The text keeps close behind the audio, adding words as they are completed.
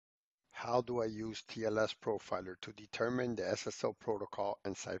How do I use tlsprofiler to determine the SSL protocol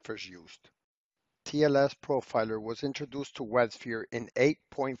and ciphers used? tlsprofiler was introduced to WebSphere in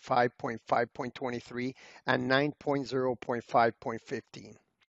 8.5.5.23 and 9.0.5.15.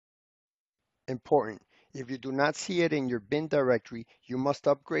 Important: if you do not see it in your bin directory, you must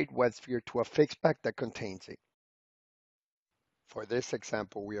upgrade WebSphere to a fixpack that contains it. For this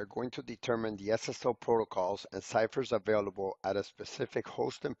example, we are going to determine the SSL protocols and ciphers available at a specific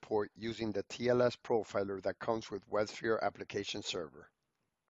host and port using the tlsprofiler that comes with WebSphere Application Server.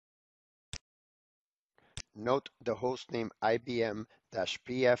 Note the hostname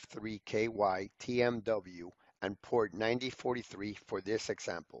IBM-PF3KY-TMW and port 9043 for this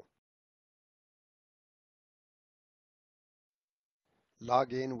example.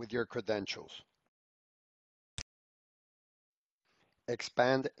 Log in with your credentials.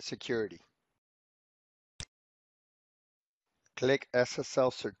 Expand security. Click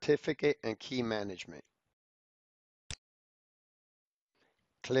SSL Certificate and Key Management.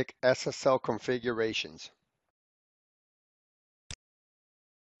 Click SSL Configurations.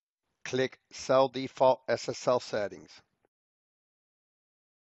 Click Cell Default SSL Settings.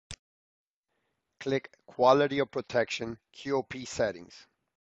 Click Quality of Protection QoP Settings.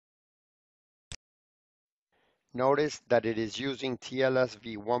 Notice that it is using TLS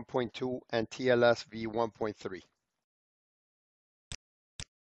v1.2 and TLS v1.3.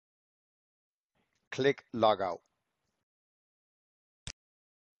 Click Logout.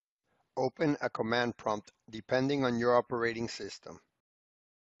 Open a command prompt depending on your operating system.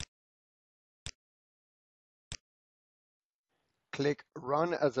 Click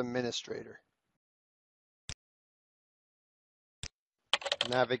Run as Administrator.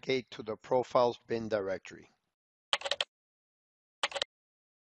 Navigate to the Profiles bin directory.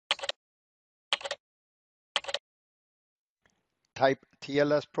 Type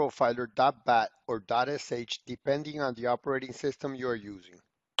tlsprofiler.bat or .sh depending on the operating system you are using.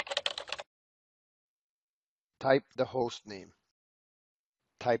 Type the host name.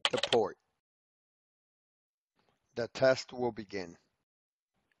 Type the port. The test will begin.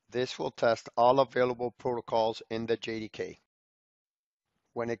 This will test all available protocols in the JDK.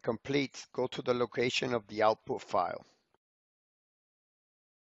 When it completes, go to the location of the output file.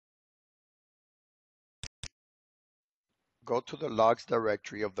 Go to the logs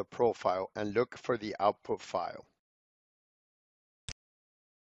directory of the profile and look for the output file.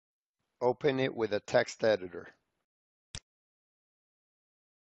 Open it with a text editor.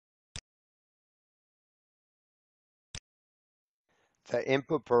 The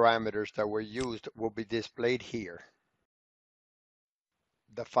input parameters that were used will be displayed here.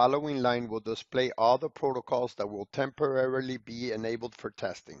 The following line will display all the protocols that will temporarily be enabled for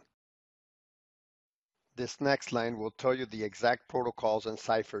testing. This next line will tell you the exact protocols and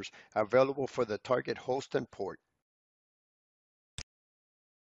ciphers available for the target host and port.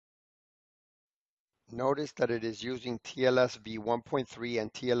 Notice that it is using TLS v1.3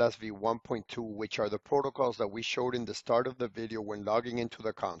 and TLS v1.2, which are the protocols that we showed in the start of the video when logging into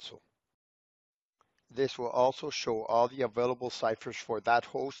the console. This will also show all the available ciphers for that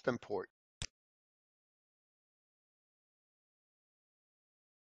host and port.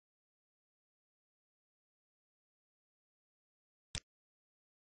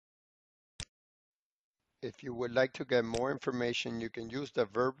 If you would like to get more information, you can use the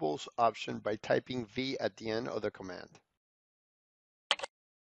verbose option by typing V at the end of the command.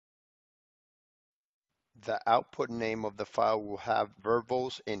 The output name of the file will have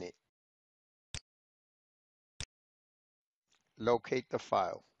verbose in it. Locate the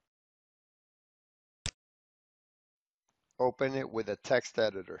file. Open it with a text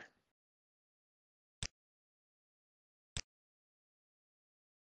editor.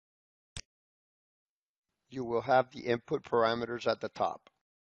 You will have the input parameters at the top.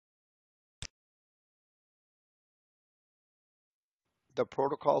 The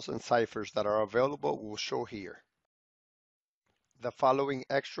protocols and ciphers that are available will show here. The following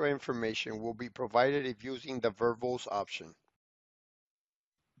extra information will be provided if using the verbose option.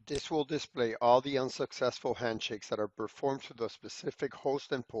 This will display all the unsuccessful handshakes that are performed to the specific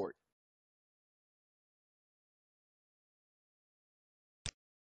host and port.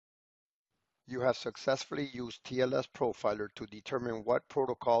 You have successfully used tlsprofiler to determine what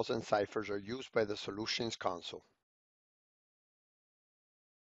protocols and ciphers are used by the Solutions console.